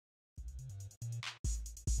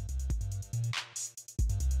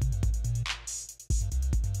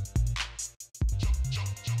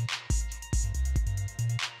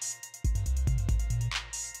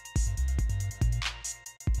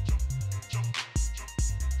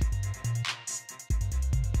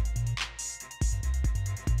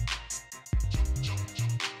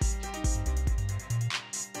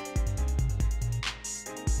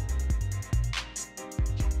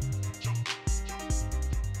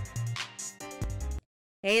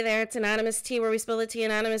Hey there, it's Anonymous T, where we spill the tea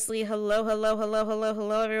anonymously. Hello, hello, hello, hello,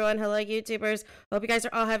 hello, everyone. Hello, YouTubers. Hope you guys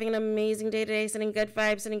are all having an amazing day today, sending good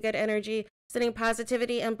vibes, sending good energy, sending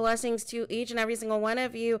positivity and blessings to each and every single one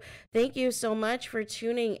of you. Thank you so much for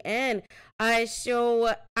tuning in.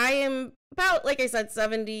 So I am about, like I said,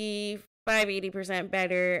 75-80%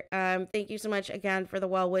 better. Thank you so much again for the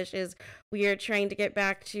well wishes. We are trying to get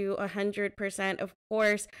back to 100%, of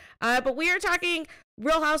course. But we are talking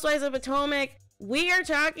Real Housewives of Potomac. We are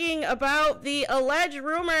talking about the alleged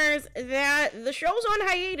rumors that the show's on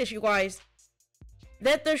hiatus, you guys.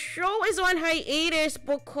 That the show is on hiatus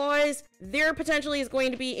because there potentially is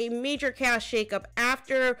going to be a major cast shakeup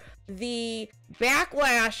after the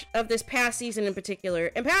backlash of this past season in particular,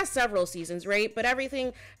 and past several seasons, right? But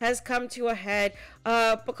everything has come to a head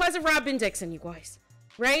because of Rhop and Dixon, you guys,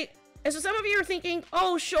 right? And so some of you are thinking,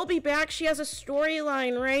 oh, she'll be back. She has a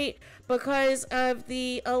storyline, right? Because of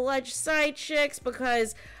the alleged side chicks,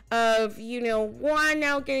 because of, Juan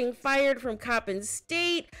now getting fired from Coppin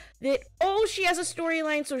State, that, oh, she has a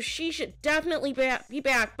storyline, so she should definitely be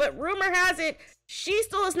back. But rumor has it, she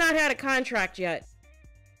still has not had a contract yet.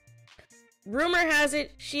 Rumor has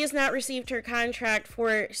it, she has not received her contract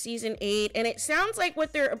for season 8, and it sounds like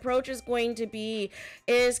what their approach is going to be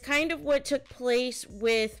is kind of what took place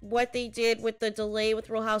with what they did with the delay with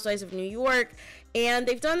Real Housewives of New York, and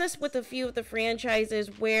they've done this with a few of the franchises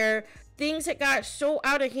where things had got so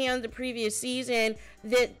out of hand the previous season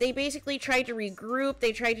that they basically tried to regroup.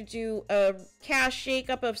 They tried to do a cast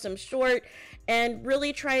shakeup of some sort and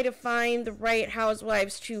really try to find the right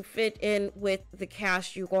housewives to fit in with the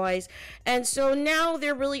cast, you guys. And so now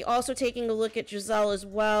they're really also taking a look at Giselle as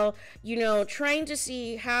well, trying to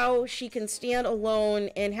see how she can stand alone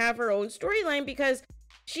and have her own storyline, because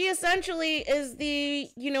she essentially is the,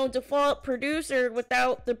 default producer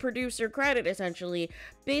without the producer credit, essentially.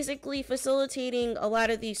 Basically facilitating a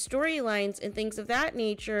lot of these storylines and things of that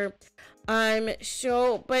nature.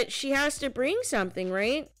 But she has to bring something,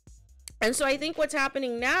 right? And so I think what's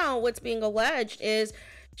happening now, what's being alleged, is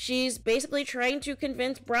she's basically trying to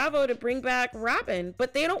convince Bravo to bring back Robin,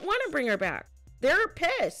 but they don't want to bring her back. They're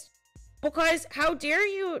pissed. Because how dare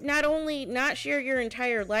you not only not share your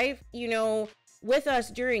entire life, with us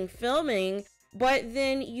during filming, but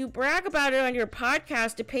then you brag about it on your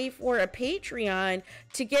podcast to pay for a Patreon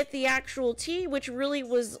to get the actual tea, which really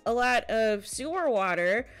was a lot of sewer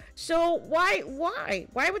water. So why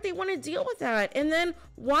would they want to deal with that? And then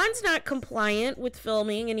Juan's not compliant with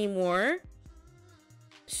filming anymore.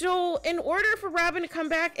 So in order for Robin to come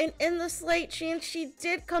back, and in the slight chance she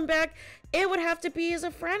did come back, it would have to be as a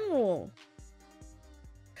friend rule.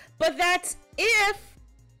 But that's if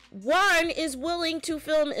Juan is willing to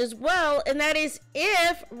film as well, and that is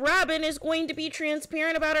if Robin is going to be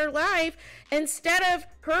transparent about her life instead of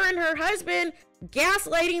her and her husband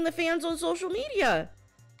gaslighting the fans on social media.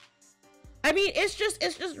 I mean, it's just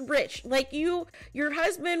rich. Like, your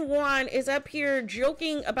husband Juan is up here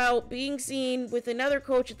joking about being seen with another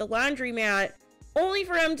coach at the laundromat, only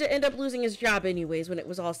for him to end up losing his job anyways when it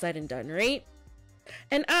was all said and done, right?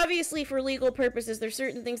 And obviously, for legal purposes, there's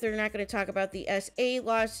certain things they're not going to talk about: the SA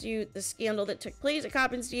lawsuit, the scandal that took place at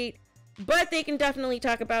Coppin State, but they can definitely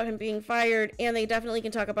talk about him being fired, and they definitely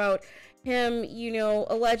can talk about him,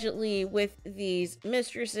 allegedly with these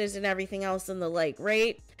mistresses and everything else and the like,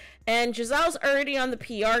 right? And Giselle's already on the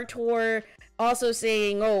PR tour, also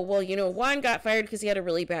saying, oh, well, Juan got fired because he had a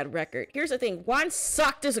really bad record. Here's the thing: Juan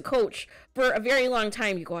sucked as a coach for a very long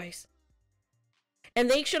time, you guys. And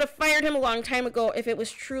they should have fired him a long time ago if it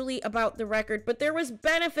was truly about the record. But there was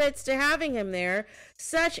benefits to having him there,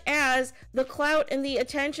 such as the clout and the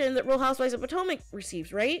attention that Real Housewives of Potomac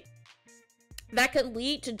receives, right? That could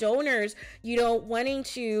lead to donors, wanting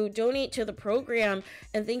to donate to the program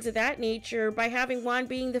and things of that nature by having Juan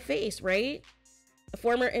being the face, right? A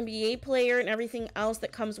former NBA player and everything else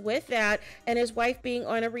that comes with that, and his wife being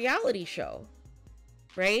on a reality show,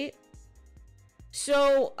 right?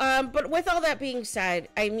 So, but with all that being said,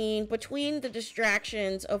 I mean, between the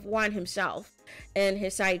distractions of Juan himself and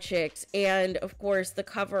his side chicks, and of course the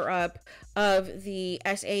cover-up of the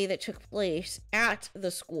SA that took place at the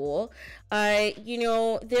school,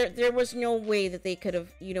 there was no way that they could have,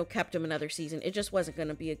 kept him another season. It just wasn't going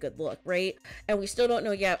to be a good look, right? And we still don't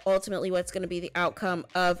know yet ultimately what's going to be the outcome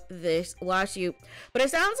of this lawsuit. But it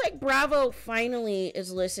sounds like Bravo finally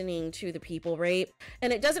is listening to the people, right?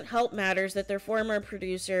 And it doesn't help matters that their former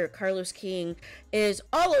producer, Carlos King, is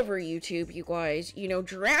all over YouTube, you guys,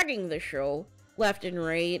 dragging the show left and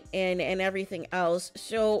right and everything else.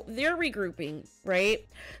 So they're regrouping, right?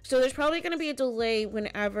 So there's probably going to be a delay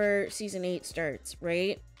whenever season 8 starts,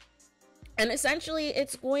 right? And essentially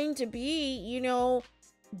it's going to be,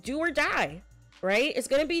 do or die, right? It's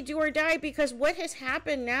going to be do or die, because what has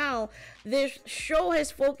happened now, this show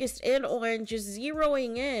has focused in on just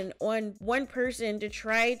zeroing in on one person to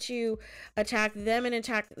try to attack them and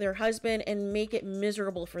attack their husband and make it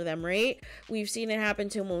miserable for them, right? We've seen it happen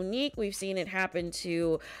to Monique. We've seen it happen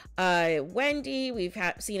to Wendy. We've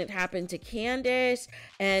seen it happen to Candace.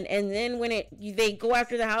 And then when they go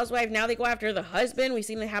after the housewife, now they go after the husband. We've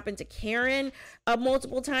seen it happen to Karen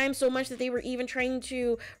multiple times, so much that they were even trying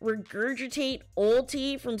to regurgitate old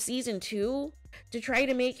tea from season 2 to try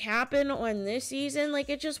to make happen on this season. Like,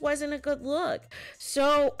 it just wasn't a good look.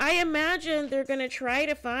 So I imagine they're gonna try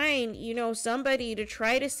to find, you know, somebody to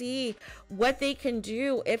try to see what they can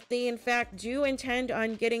do if they in fact do intend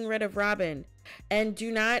on getting rid of Robin and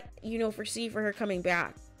do not, you know, foresee for her coming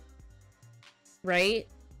back, right?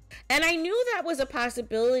 And I knew that was a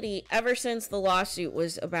possibility ever since the lawsuit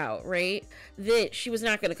was about, right? That she was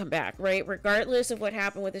not going to come back, right? Regardless of what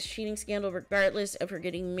happened with this cheating scandal, regardless of her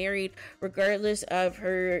getting married, regardless of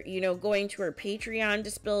her, you know, going to her Patreon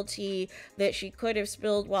to spill tea that she could have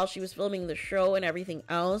spilled while she was filming the show and everything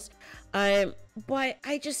else. But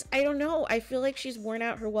I don't know. I feel like she's worn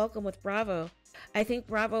out her welcome with Bravo. I think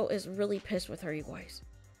Bravo is really pissed with her, you guys.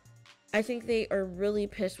 I think they are really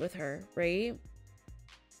pissed with her, right?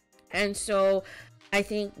 And so I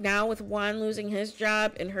think now with Juan losing his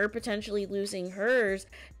job and her potentially losing hers,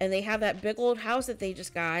 and they have that big old house that they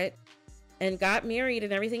just got and got married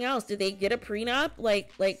and everything else. Did they get a prenup? Like,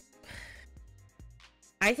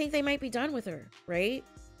 I think they might be done with her, right?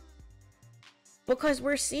 Because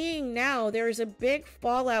we're seeing now there's a big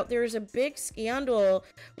fallout. There's a big scandal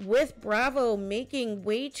with Bravo making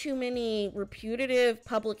way too many reputative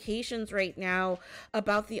publications right now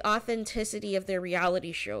about the authenticity of their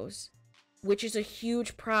reality shows, which is a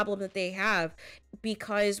huge problem that they have.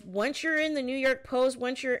 Because once you're in the New York Post,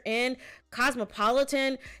 once you're in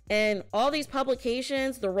Cosmopolitan and all these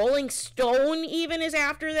publications, the Rolling Stone even is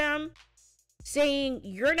after them, saying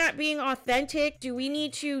you're not being authentic. Do we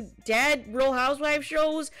need to dead Real Housewives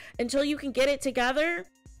shows until you can get it together?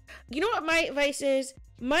 You know what my advice is?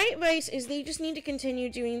 My advice is they just need to continue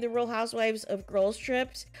doing the Real Housewives of Girls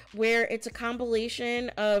trips, where it's a compilation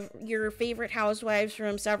of your favorite housewives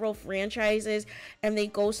from several franchises, and they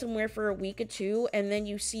go somewhere for a week or two, and then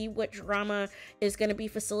you see what drama is going to be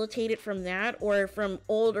facilitated from that, or from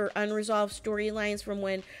old or unresolved storylines from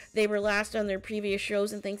when they were last on their previous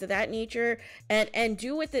shows and things of that nature, and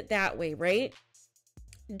do with it that way, right?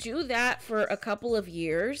 Do that for a couple of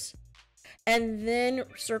years, and then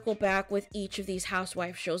circle back with each of these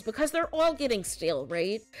housewife shows, because they're all getting stale,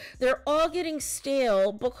 right? They're all getting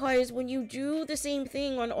stale because when you do the same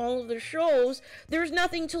thing on all of the shows, there's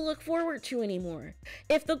nothing to look forward to anymore.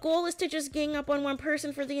 If the goal is to just gang up on one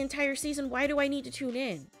person for the entire season, why do I need to tune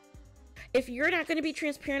in? If you're not going to be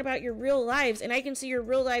transparent about your real lives, and I can see your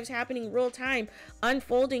real lives happening real time,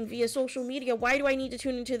 unfolding via social media, why do I need to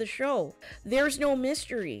tune into the show? There's no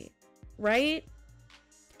mystery, right?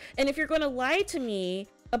 And if you're going to lie to me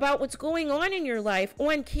about what's going on in your life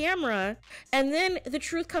on camera, and then the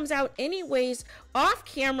truth comes out anyways off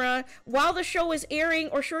camera while the show is airing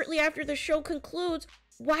or shortly after the show concludes,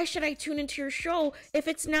 why should I tune into your show if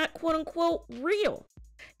it's not quote unquote real?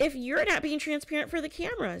 If you're not being transparent for the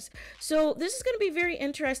cameras. So this is going to be very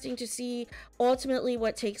interesting to see ultimately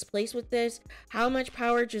what takes place with this, how much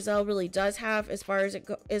power Giselle really does have as far as it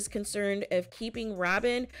is concerned of keeping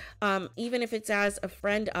Robin, even if it's as a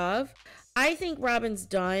friend of. I think Robin's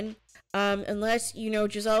done, unless, you know,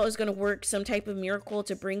 Giselle is going to work some type of miracle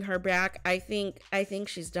to bring her back. I think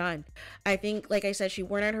she's done. I think, like I said, she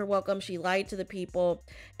worn out her welcome, she lied to the people,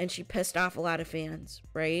 and she pissed off a lot of fans,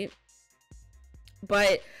 right?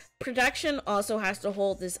 But production also has to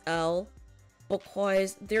hold this L,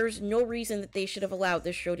 because there's no reason that they should have allowed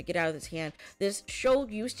this show to get out of this hand. This show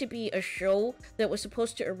used to be a show that was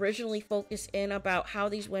supposed to originally focus in about how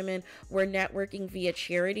these women were networking via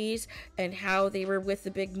charities and how they were with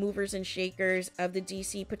the big movers and shakers of the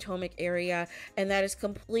DC Potomac area, and that has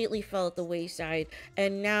completely fell at the wayside.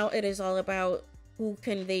 And now it is all about who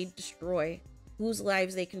can they destroy, whose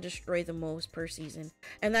lives they can destroy the most per season.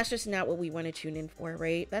 And that's just not what we want to tune in for,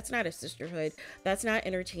 right? That's not a sisterhood. That's not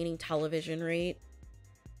entertaining television, right?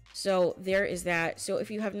 So there is that. So if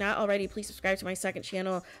you have not already, please subscribe to my second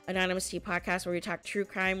channel, Anonymous Tea Podcast, where we talk true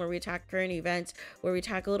crime, where we talk current events, where we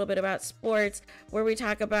talk a little bit about sports, where we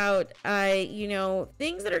talk about, you know,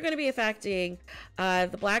 things that are going to be affecting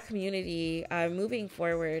the Black community moving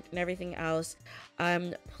forward and everything else.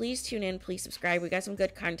 Please tune in, please subscribe. We got some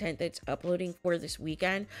good content that's uploading for this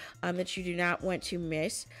weekend that you do not want to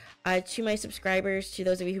miss. To my subscribers, to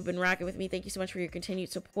those of you who've been rocking with me, thank you so much for your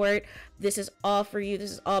continued support. This is all for you.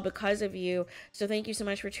 This is all because of you. So thank you so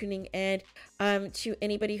much for tuning in. To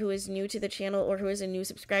anybody who is new to the channel or who is a new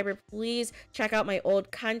subscriber, please check out my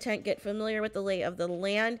old content, get familiar with the lay of the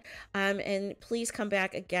land, and please come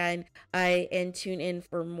back again and tune in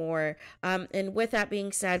for more. And with that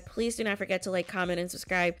being said, please do not forget to like, comment, and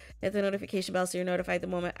subscribe. Hit the notification bell so you're notified the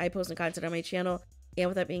moment I post new content on my channel. And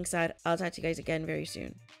with that being said, I'll talk to you guys again very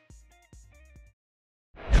soon.